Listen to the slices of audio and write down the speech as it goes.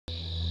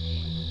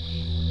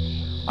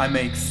I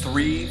make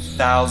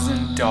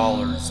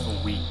 $3,000 a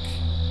week.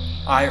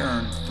 I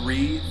earn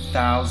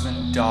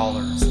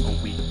 $3,000 a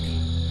week.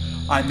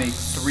 I make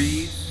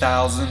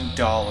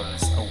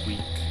 $3,000 a week.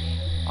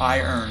 I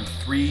earn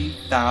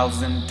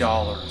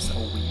 $3,000 a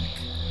week.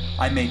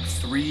 I make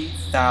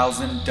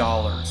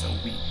 $3,000 a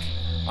week.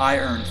 I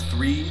earn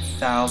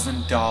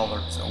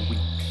 $3,000 a week.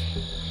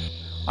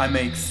 I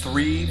make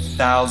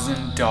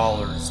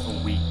 $3,000 a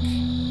week.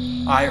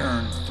 I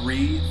earn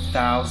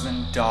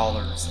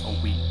 $3,000 a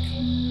week.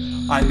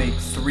 I make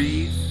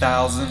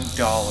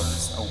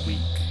 $3,000 a week.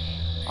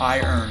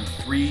 I earn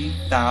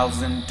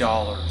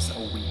 $3,000 a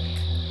week.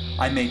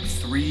 I make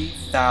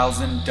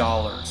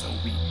 $3,000 a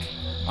week.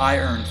 I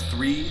earn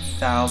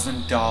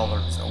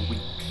 $3,000 a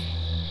week.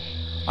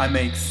 I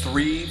make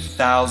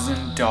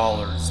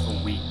 $3,000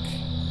 a week.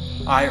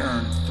 I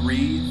earn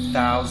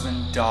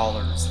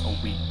 $3,000 a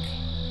week.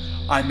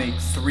 I make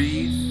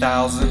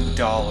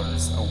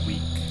 $3,000 a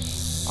week.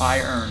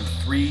 I earn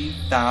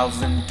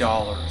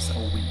 $3,000 a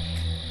week.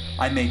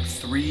 I make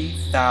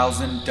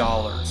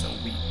 $3,000 a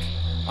week.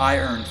 I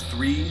earn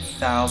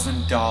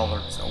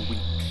 $3,000 a week.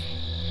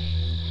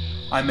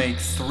 I make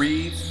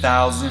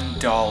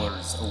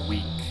 $3,000 a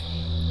week.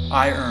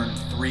 I earn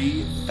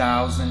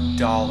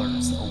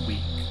 $3,000 a week.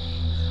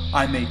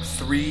 I make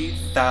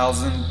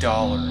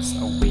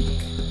 $3,000 a week.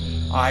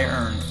 I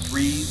earn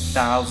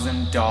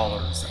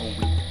 $3,000 a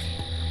week.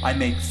 I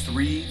make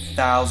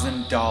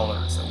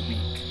 $3,000 a week.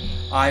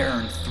 I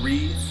earn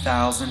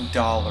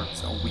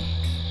 $3,000 a week.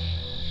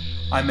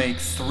 I make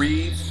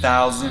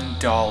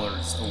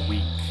 $3,000 a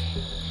week.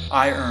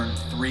 I earn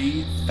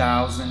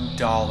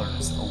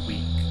 $3,000 a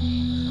week.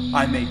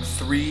 I make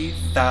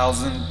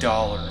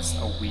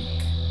 $3,000 a week.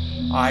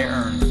 I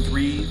earn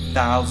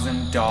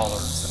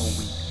 $3,000 a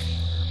week.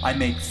 I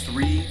make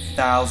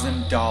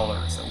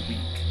 $3,000 a week.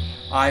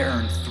 I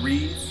earn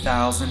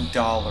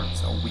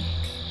 $3,000 a week.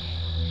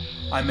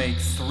 I make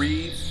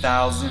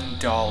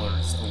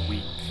 $3,000 a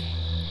week.